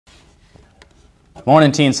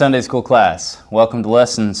Morning, Teen Sunday School class. Welcome to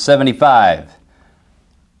lesson 75.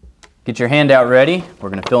 Get your handout ready. We're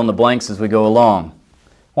going to fill in the blanks as we go along.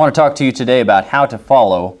 I want to talk to you today about how to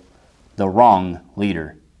follow the wrong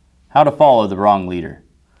leader. How to follow the wrong leader.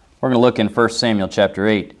 We're going to look in 1 Samuel chapter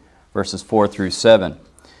 8, verses 4 through 7.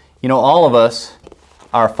 You know, all of us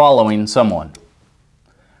are following someone.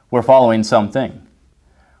 We're following something.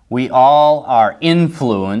 We all are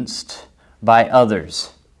influenced by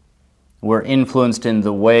others. We're influenced in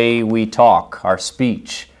the way we talk. Our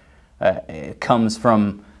speech it comes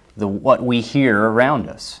from what we hear around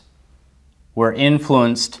us. We're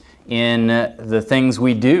influenced in the things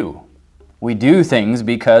we do. We do things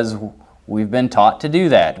because we've been taught to do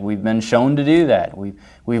that. We've been shown to do that.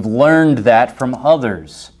 We've learned that from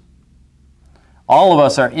others. All of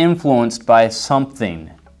us are influenced by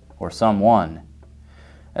something or someone.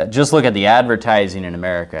 Just look at the advertising in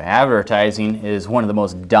America. Advertising is one of the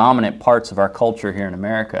most dominant parts of our culture here in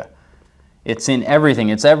America. It's in everything.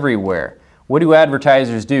 It's everywhere. What do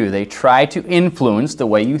advertisers do? They try to influence the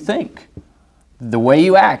way you think, the way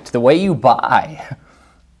you act, the way you buy.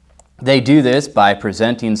 They do this by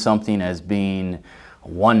presenting something as being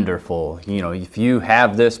wonderful. You know, if you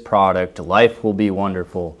have this product, life will be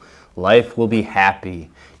wonderful. Life will be happy.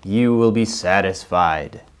 You will be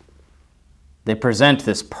satisfied. They present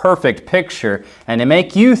this perfect picture, and they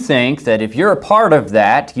make you think that if you're a part of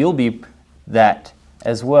that, you'll be that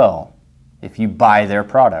as well if you buy their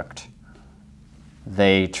product.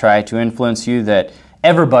 They try to influence you that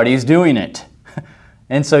everybody's doing it,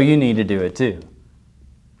 and so you need to do it too.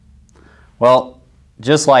 Well,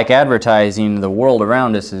 just like advertising, the world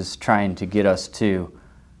around us is trying to get us to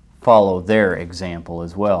follow their example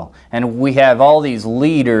as well. And we have all these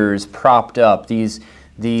leaders propped up, these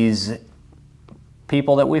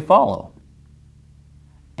people that we follow.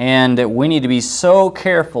 And we need to be so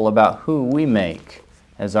careful about who we make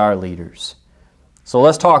as our leaders. So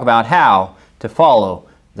let's talk about how to follow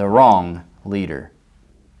the wrong leader.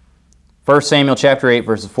 1 Samuel chapter 8,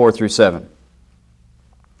 verses 4 through 7.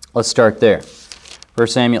 Let's start there. 1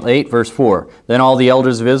 Samuel 8, verse 4. Then all the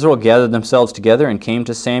elders of Israel gathered themselves together and came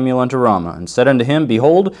to Samuel unto Ramah, and said unto him,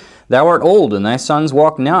 Behold, thou art old, and thy sons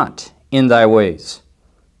walk not in thy ways.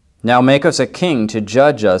 Now make us a king to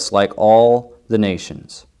judge us like all the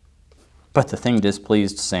nations. But the thing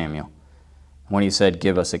displeased Samuel, when he said,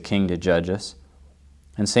 Give us a king to judge us.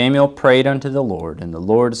 And Samuel prayed unto the Lord, and the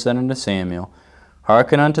Lord said unto Samuel,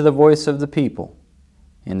 Hearken unto the voice of the people,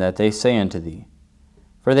 in that they say unto thee,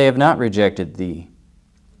 For they have not rejected thee,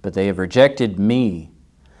 but they have rejected me,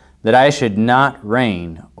 that I should not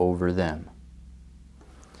reign over them.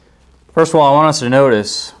 First of all, I want us to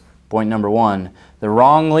notice, point number 1, the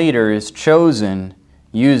wrong leader is chosen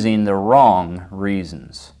using the wrong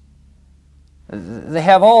reasons. They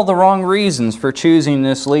have all the wrong reasons for choosing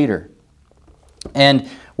this leader. And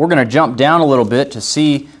we're going to jump down a little bit to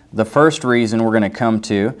see the first reason we're going to come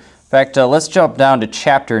to. In fact, let's jump down to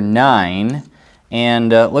chapter 9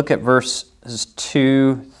 and look at verses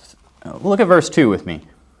 2. Look at verse 2 with me.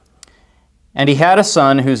 And he had a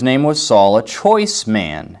son whose name was Saul, a choice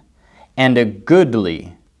man and a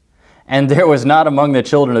goodly. And there was not among the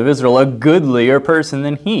children of Israel a goodlier person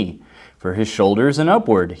than he. For his shoulders and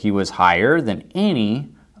upward he was higher than any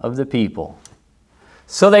of the people.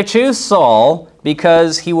 So they choose Saul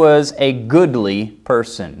because he was a goodly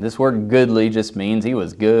person. This word goodly just means he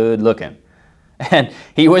was good looking. And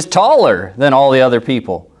he was taller than all the other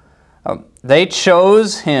people. They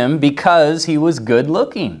chose him because he was good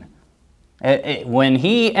looking. When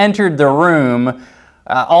he entered the room,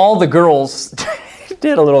 all the girls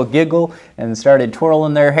did a little giggle and started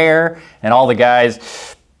twirling their hair, and all the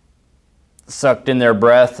guys sucked in their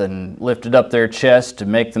breath and lifted up their chest to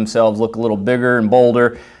make themselves look a little bigger and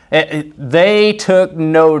bolder. They took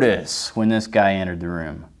notice when this guy entered the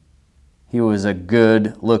room. He was a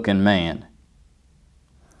good-looking man.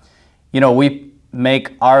 You know, we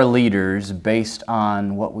make our leaders based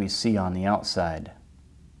on what we see on the outside.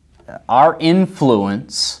 Our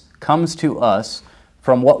influence comes to us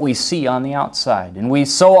from what we see on the outside. And we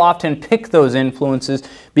so often pick those influences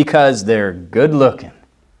because they're good looking.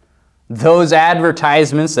 Those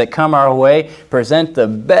advertisements that come our way present the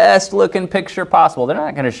best looking picture possible. They're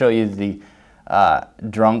not going to show you the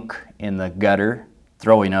drunk in the gutter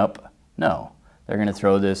throwing up. No, they're going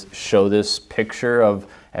to show this picture of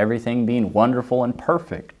everything being wonderful and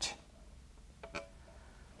perfect.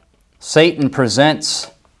 Satan presents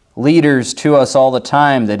leaders to us all the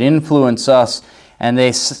time that influence us and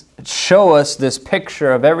they show us this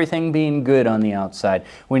picture of everything being good on the outside.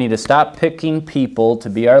 We need to stop picking people to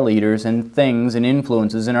be our leaders and things and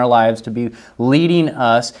influences in our lives to be leading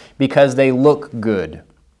us because they look good.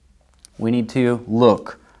 We need to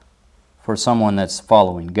look for someone that's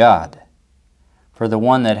following God, for the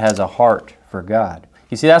one that has a heart for God.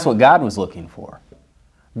 You see, that's what God was looking for.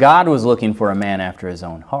 God was looking for a man after his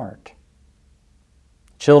own heart.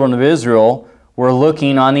 Children of Israel were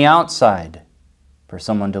looking on the outside for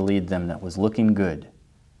someone to lead them that was looking good.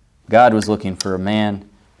 God was looking for a man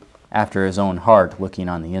after his own heart, looking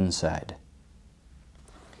on the inside.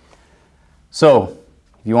 So,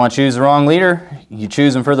 if you want to choose the wrong leader, you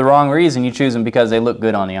choose them for the wrong reason. You choose them because they look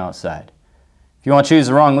good on the outside. If you want to choose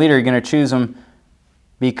the wrong leader, you're going to choose them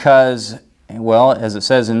because, well, as it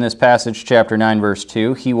says in this passage, chapter 9, verse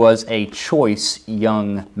 2, he was a choice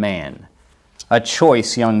young man. A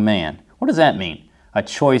choice young man. What does that mean? A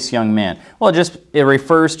choice young man. Well, it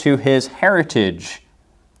refers to his heritage,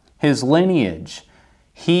 his lineage.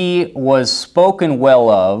 He was spoken well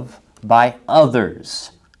of by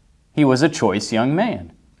others. He was a choice young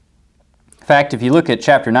man. In fact, if you look at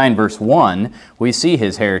chapter 9, verse 1, we see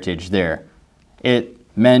his heritage there. It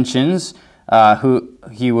mentions who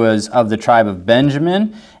he was of the tribe of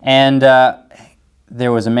Benjamin, and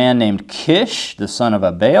there was a man named Kish, the son of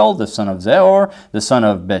Abiel, the son of Zeror, the son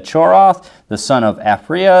of Bechoroth, the son of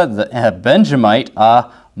Aphriah, the Benjamite, a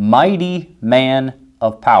mighty man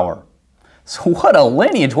of power. So what a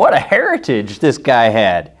lineage, what a heritage this guy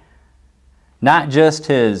had. Not just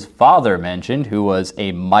his father mentioned, who was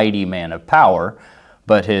a mighty man of power,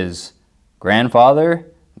 but his grandfather,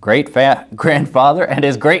 great-grandfather, and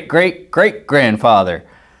his great-great-great-grandfather.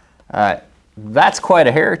 That's quite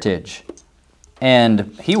a heritage.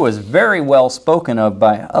 And he was very well spoken of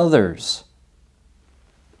by others.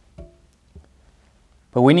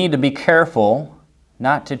 But we need to be careful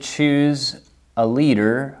not to choose a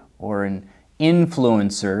leader or an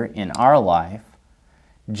influencer in our life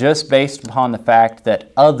just based upon the fact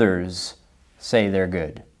that others say they're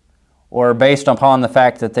good, or based upon the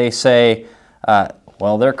fact that they say,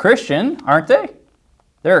 well, they're Christian, aren't they?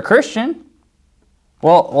 They're a Christian.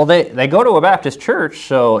 Well, they go to a Baptist church,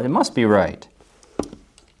 so it must be right.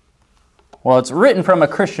 Well, it's written from a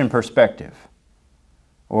Christian perspective.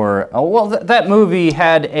 Or, oh, well, that movie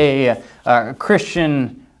had a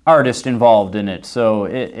Christian artist involved in it, so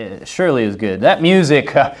it surely is good. That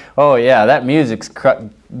music, oh yeah, that music's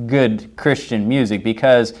good Christian music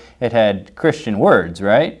because it had Christian words,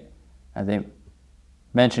 right? They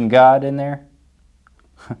mentioned God in there.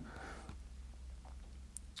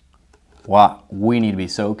 Wow, we need to be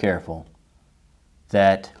so careful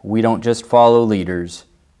that we don't just follow leaders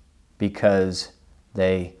because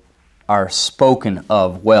they are spoken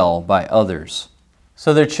of well by others.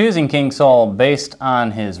 So they're choosing King Saul based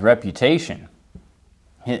on his reputation.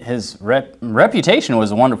 His reputation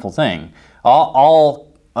was a wonderful thing.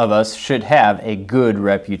 All of us should have a good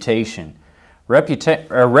reputation.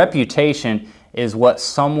 A reputation is what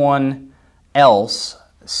someone else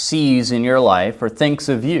sees in your life or thinks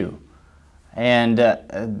of you. And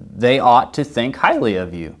they ought to think highly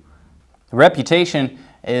of you. Reputation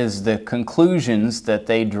is the conclusions that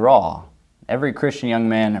they draw. Every Christian young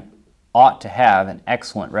man ought to have an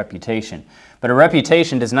excellent reputation. But a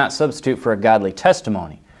reputation does not substitute for a godly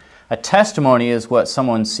testimony. A testimony is what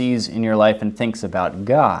someone sees in your life and thinks about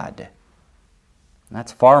God.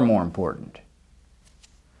 That's far more important.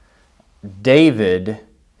 David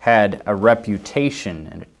had a reputation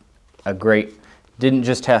and didn't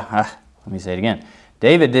just have, let me say it again.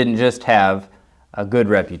 David didn't just have a good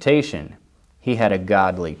reputation. He had a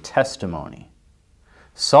godly testimony.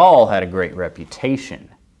 Saul had a great reputation.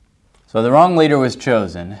 So the wrong leader was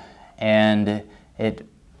chosen, and it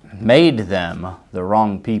made them the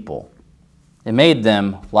wrong people. It made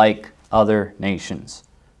them like other nations.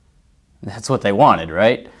 That's what they wanted,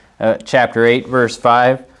 right? Chapter 8, verse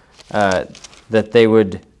 5, that they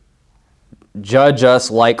would judge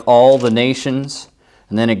us like all the nations.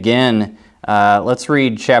 And then again, let's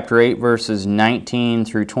read chapter 8, verses 19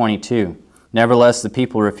 through 22. Nevertheless, the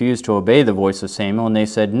people refused to obey the voice of Samuel, and they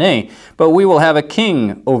said, Nay, but we will have a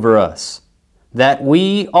king over us, that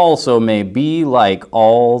we also may be like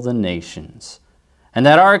all the nations, and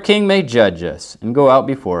that our king may judge us, and go out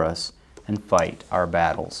before us, and fight our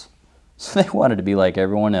battles. So they wanted to be like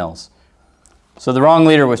everyone else. So the wrong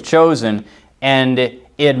leader was chosen, and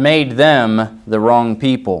it made them the wrong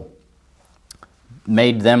people.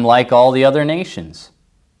 Made them like all the other nations.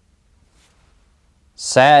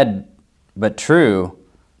 Sad but true,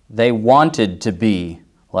 they wanted to be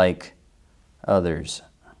like others.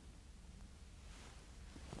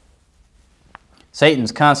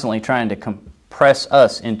 Satan's constantly trying to compress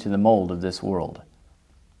us into the mold of this world.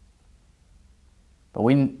 But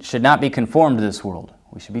we should not be conformed to this world.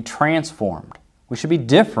 We should be transformed. We should be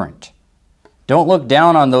different. Don't look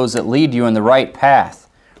down on those that lead you in the right path.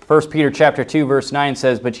 1 Peter chapter 2, verse 9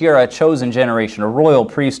 says, "But ye are a chosen generation, a royal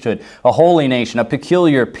priesthood, a holy nation, a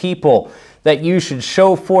peculiar people, that you should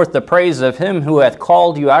show forth the praise of him who hath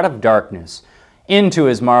called you out of darkness into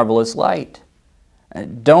his marvelous light."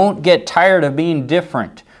 Don't get tired of being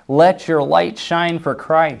different. Let your light shine for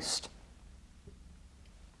Christ.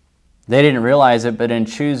 They didn't realize it, but in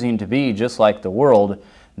choosing to be just like the world,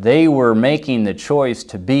 they were making the choice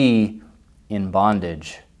to be in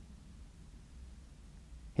bondage.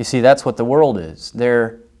 You see, that's what the world is.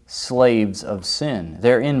 They're slaves of sin.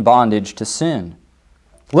 They're in bondage to sin.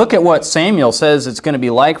 Look at what Samuel says it's going to be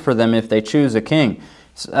like for them if they choose a king.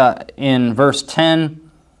 In verse 10,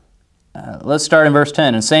 let's start in verse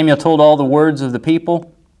 10. "And Samuel told all the words of the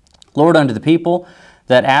people, Lord unto the people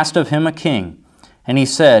that asked of him a king. And he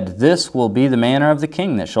said, This will be the manner of the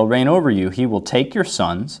king that shall reign over you. He will take your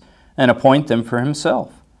sons and appoint them for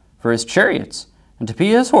himself, for his chariots, and to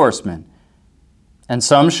be his horsemen. And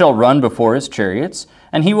some shall run before his chariots,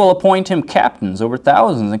 and he will appoint him captains over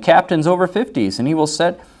thousands and captains over 50s, and he will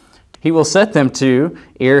set them to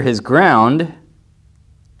ear his ground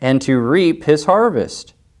and to reap his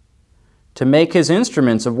harvest, to make his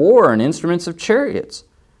instruments of war and instruments of chariots.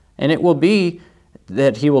 And it will be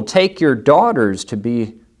that he will take your daughters to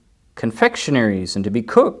be confectionaries and to be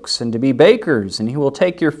cooks and to be bakers, and he will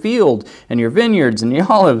take your field and your vineyards and the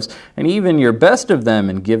olives and even your best of them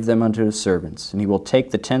and give them unto his servants. And he will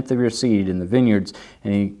take the tenth of your seed in the vineyards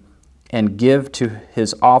and give to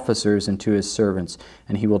his officers and to his servants.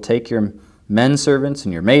 And he will take your men servants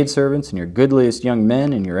and your maid servants and your goodliest young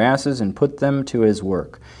men and your asses and put them to his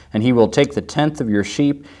work. And he will take the tenth of your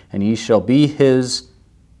sheep, and ye shall be his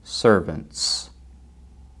servants.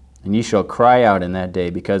 And ye shall cry out in that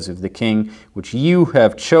day because of the king which you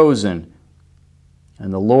have chosen,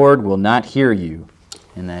 and the Lord will not hear you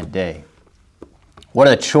in that day." What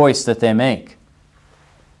a choice that they make.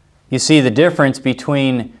 You see, the difference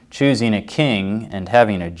between choosing a king and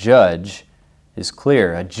having a judge is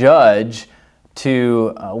clear. A judge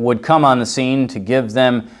would come on the scene to give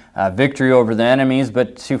them victory over the enemies,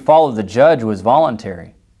 but to follow the judge was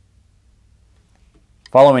voluntary.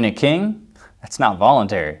 Following a king, that's not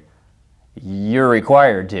voluntary. You're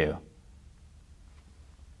required to.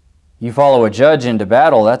 You follow a judge into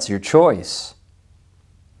battle, that's your choice.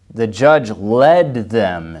 The judge led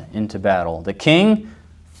them into battle. The king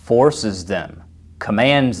forces them,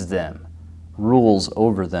 commands them, rules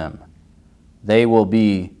over them. They will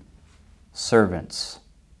be servants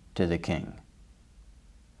to the king.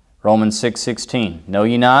 Romans 6:16, "Know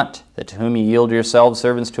ye not that to whom ye yield yourselves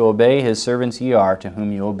servants to obey, his servants ye are to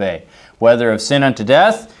whom ye obey, whether of sin unto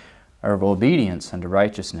death, or of obedience unto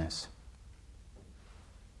righteousness."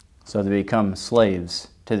 So they become slaves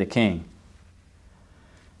to the king.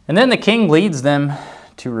 And then the king leads them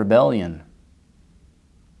to rebellion.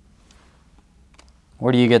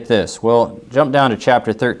 Where do you get this? Well, jump down to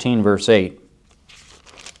chapter 13, verse 8.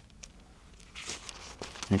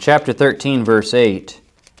 In chapter 13, verse 8,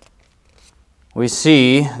 we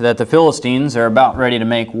see that the Philistines are about ready to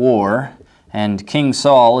make war, and King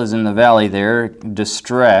Saul is in the valley there,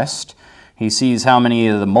 distressed. He sees how many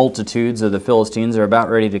of the multitudes of the Philistines are about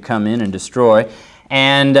ready to come in and destroy.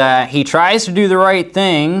 And he tries to do the right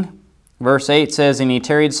thing. Verse 8 says, "And he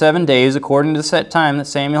tarried 7 days according to the set time that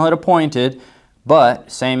Samuel had appointed.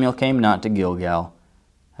 But Samuel came not to Gilgal,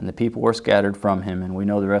 and the people were scattered from him." And we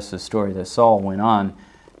know the rest of the story, that Saul went on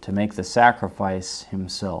to make the sacrifice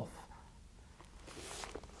himself.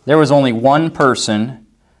 There was only one person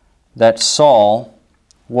that Saul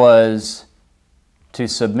was to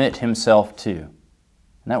submit himself to, and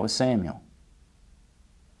that was Samuel.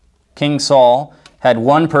 King Saul had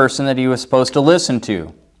one person that he was supposed to listen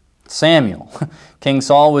to, Samuel. King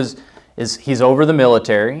Saul he's over the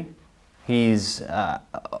military. He's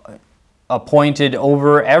appointed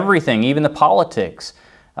over everything, even the politics.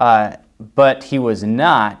 But he was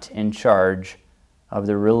not in charge of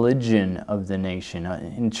the religion of the nation,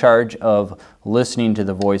 in charge of listening to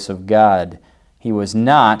the voice of God. He was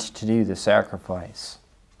not to do the sacrifice.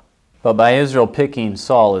 But by Israel picking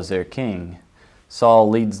Saul as their king, Saul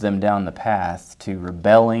leads them down the path to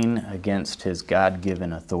rebelling against his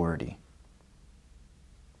God-given authority.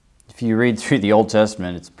 If you read through the Old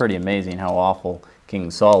Testament, it's pretty amazing how awful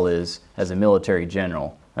King Saul is as a military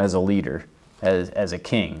general, as a leader, as a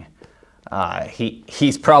king.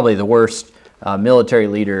 He's probably the worst military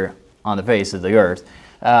leader on the face of the earth.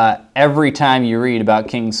 Every time you read about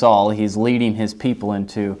King Saul, he's leading his people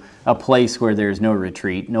into a place where there's no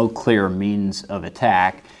retreat, no clear means of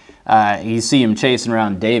attack. You see him chasing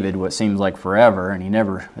around David what seems like forever, and he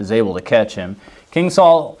never is able to catch him. King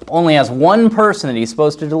Saul only has one person that he's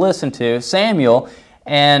supposed to listen to, Samuel,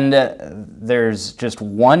 and there's just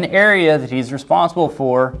one area that he's responsible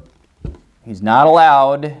for. He's not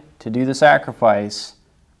allowed to do the sacrifice,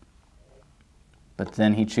 but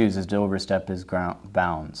then he chooses to overstep his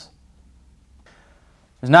bounds.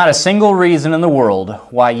 There's not a single reason in the world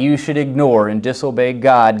why you should ignore and disobey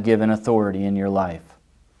God-given authority in your life.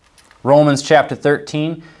 Romans chapter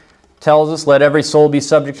 13 tells us, "Let every soul be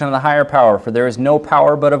subject unto the higher power, for there is no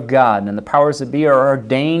power but of God, and the powers that be are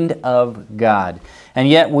ordained of God." And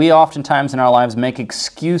yet we oftentimes in our lives make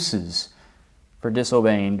excuses for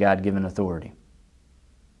disobeying God-given authority.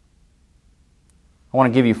 I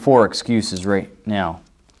want to give you 4 excuses right now.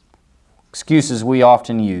 Excuses we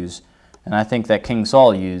often use, and I think that King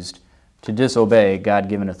Saul used to disobey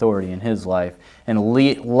God-given authority in his life and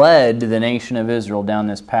led the nation of Israel down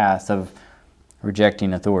this path of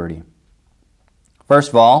rejecting authority. First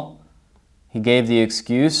of all, he gave the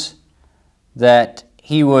excuse that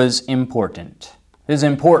he was important. His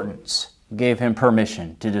importance gave him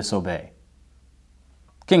permission to disobey.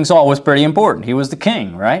 King Saul was pretty important. He was the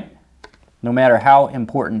king, right? No matter how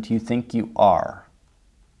important you think you are,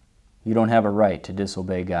 you don't have a right to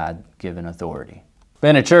disobey God-given authority.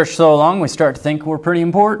 Been in church so long, we start to think we're pretty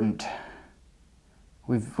important.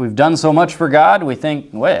 We've done so much for God, we think,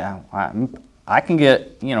 well, I can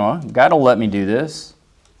get, God will let me do this.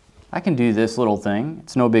 I can do this little thing.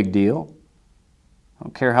 It's no big deal. I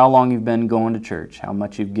don't care how long you've been going to church, how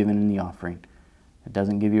much you've given in the offering. It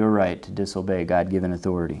doesn't give you a right to disobey God-given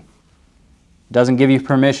authority. It doesn't give you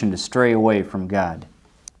permission to stray away from God.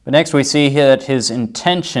 But next we see that his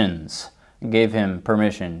intentions gave him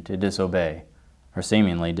permission to disobey, or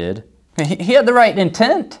seemingly did. He had the right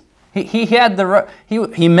intent.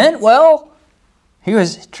 He meant well. He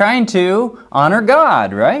was trying to honor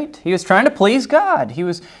God, right? He was trying to please God. He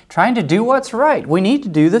was trying to do what's right. We need to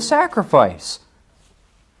do the sacrifice.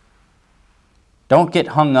 Don't get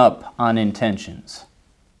hung up on intentions.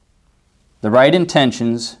 The right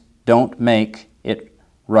intentions don't make it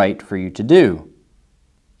right for you to do.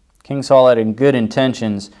 King Saul had good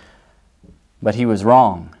intentions, but he was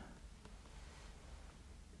wrong.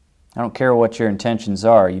 I don't care what your intentions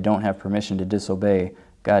are, you don't have permission to disobey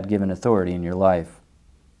God-given authority in your life.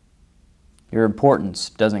 Your importance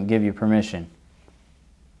doesn't give you permission.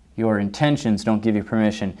 Your intentions don't give you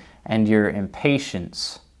permission, and your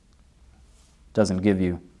impatience doesn't give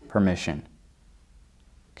you permission.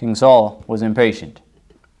 King Saul was impatient.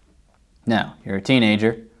 Now, you're a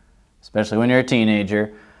teenager, especially when you're a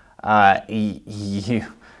teenager, you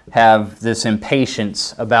have this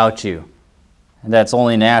impatience about you. And that's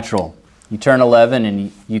only natural. You turn 11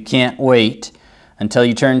 and you can't wait until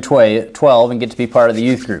you turn 12 and get to be part of the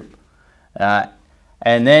youth group.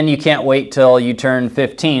 And then you can't wait till you turn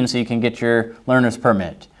 15 so you can get your learner's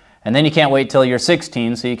permit. And then you can't wait till you're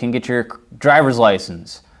 16 so you can get your driver's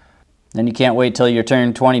license. Then you can't wait till you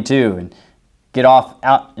turn 22 and get off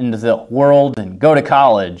out into the world and go to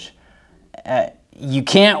college. You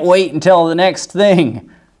can't wait until the next thing.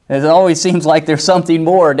 It always seems like there's something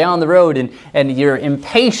more down the road, and you're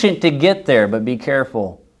impatient to get there, but be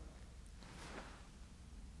careful.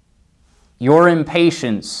 Your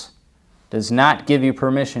impatience does not give you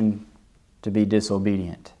permission to be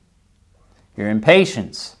disobedient. Your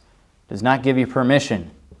impatience does not give you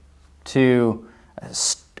permission to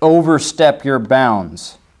overstep your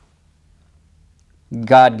bounds.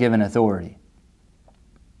 God-given authority.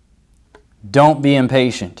 Don't be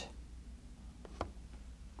impatient.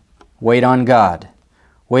 Wait on God.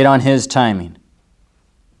 Wait on His timing.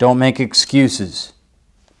 Don't make excuses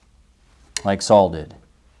like Saul did.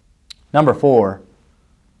 Number 4,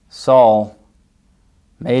 Saul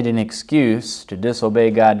made an excuse to disobey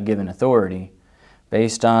God-given authority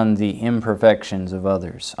based on the imperfections of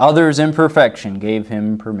others. Others' imperfection gave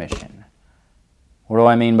him permission. What do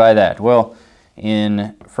I mean by that? Well,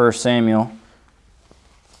 in 1 Samuel,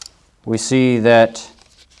 we see that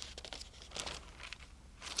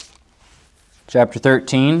chapter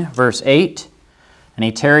 13, verse 8, "And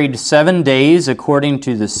he tarried 7 days according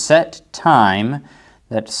to the set time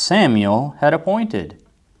that Samuel had appointed."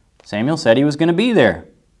 Samuel said he was going to be there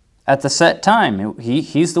at the set time.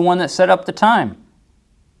 He's the one that set up the time.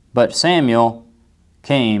 But Samuel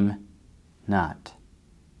came not.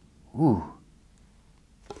 Ooh.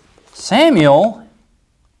 Samuel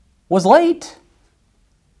was late.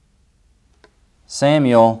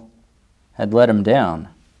 Samuel had let him down.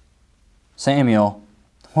 Samuel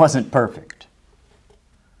wasn't perfect.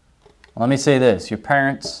 Let me say this, your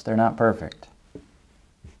parents, they're not perfect.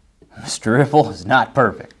 Mr. Ripple is not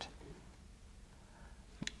perfect.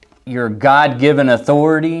 Your God-given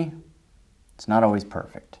authority, it's not always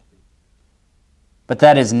perfect. But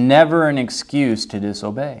that is never an excuse to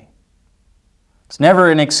disobey. It's never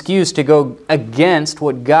an excuse to go against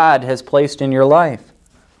what God has placed in your life.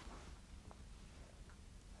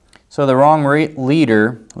 So the wrong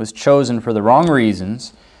leader was chosen for the wrong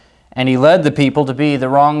reasons, and he led the people to be the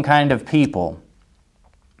wrong kind of people.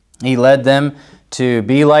 He led them to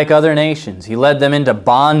be like other nations. He led them into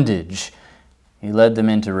bondage. He led them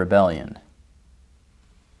into rebellion.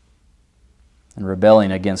 And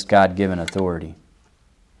rebelling against God-given authority.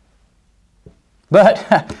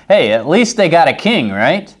 But, hey, at least they got a king,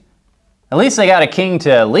 right? At least they got a king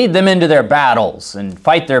to lead them into their battles and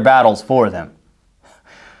fight their battles for them.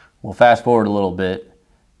 We'll fast forward a little bit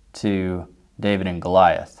to David and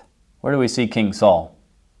Goliath. Where do we see King Saul?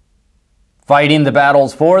 Fighting the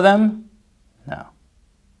battles for them? No.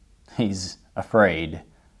 He's afraid,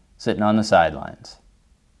 sitting on the sidelines.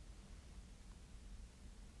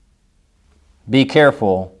 Be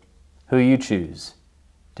careful who you choose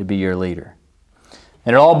to be your leader.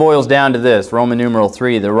 And it all boils down to this, Roman numeral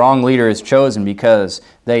 3, the wrong leader is chosen because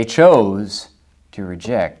they chose to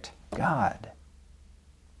reject God.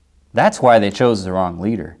 That's why they chose the wrong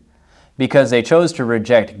leader, because they chose to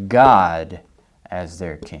reject God as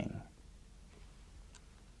their king.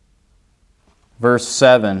 Verse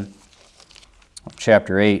 7 of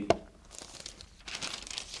chapter 8.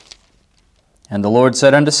 And the Lord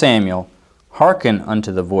said unto Samuel, Hearken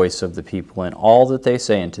unto the voice of the people in all that they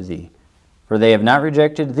say unto thee. For they have not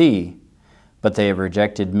rejected thee, but they have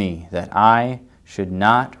rejected me, that I should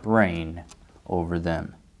not reign over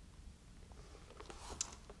them.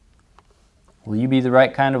 Will you be the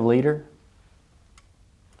right kind of leader?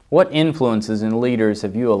 What influences and leaders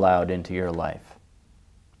have you allowed into your life?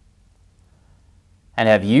 And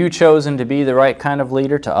have you chosen to be the right kind of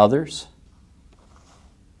leader to others?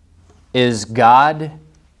 Is God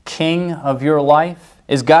king of your life?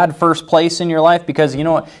 Is God first place in your life? Because you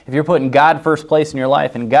know what? If you're putting God first place in your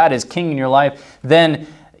life and God is king in your life, then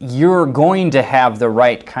you're going to have the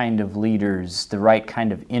right kind of leaders, the right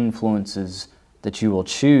kind of influences that you will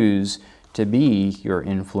choose to be your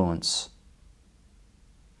influence.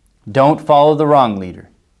 Don't follow the wrong leader,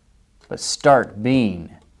 but start being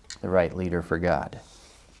the right leader for God.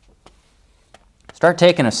 Start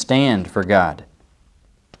taking a stand for God.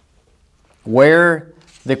 Wear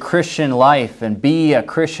the Christian life and be a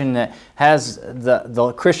Christian that has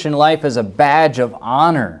the Christian life as a badge of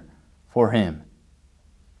honor for Him.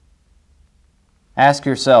 Ask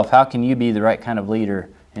yourself, how can you be the right kind of leader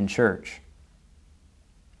in church?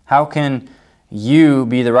 How can you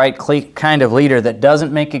be the right kind of leader that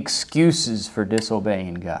doesn't make excuses for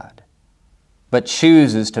disobeying God, but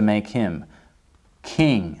chooses to make Him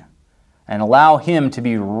king and allow Him to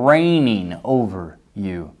be reigning over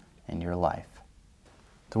you in your life?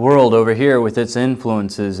 The world over here with its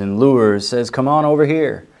influences and lures says, come on over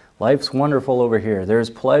here. Life's wonderful over here. There's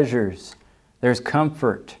pleasures. There's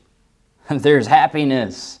comfort. There's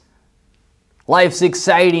happiness. Life's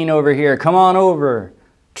exciting over here. Come on over.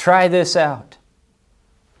 Try this out.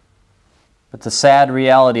 But the sad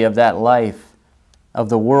reality of that life, of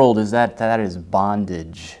the world, is that that is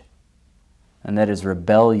bondage. And that is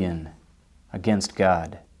rebellion against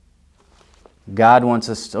God. God wants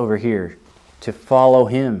us over here to follow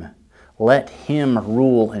Him. Let Him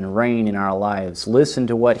rule and reign in our lives. Listen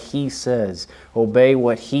to what He says. Obey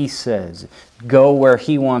what He says. Go where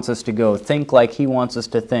He wants us to go. Think like He wants us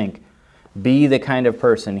to think. Be the kind of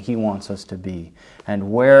person He wants us to be.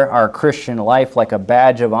 And wear our Christian life like a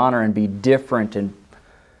badge of honor and be different and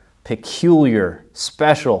peculiar,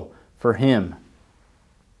 special for Him.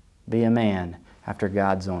 Be a man after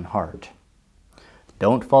God's own heart.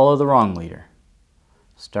 Don't follow the wrong leader.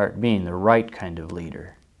 Start being the right kind of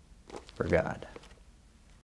leader for God.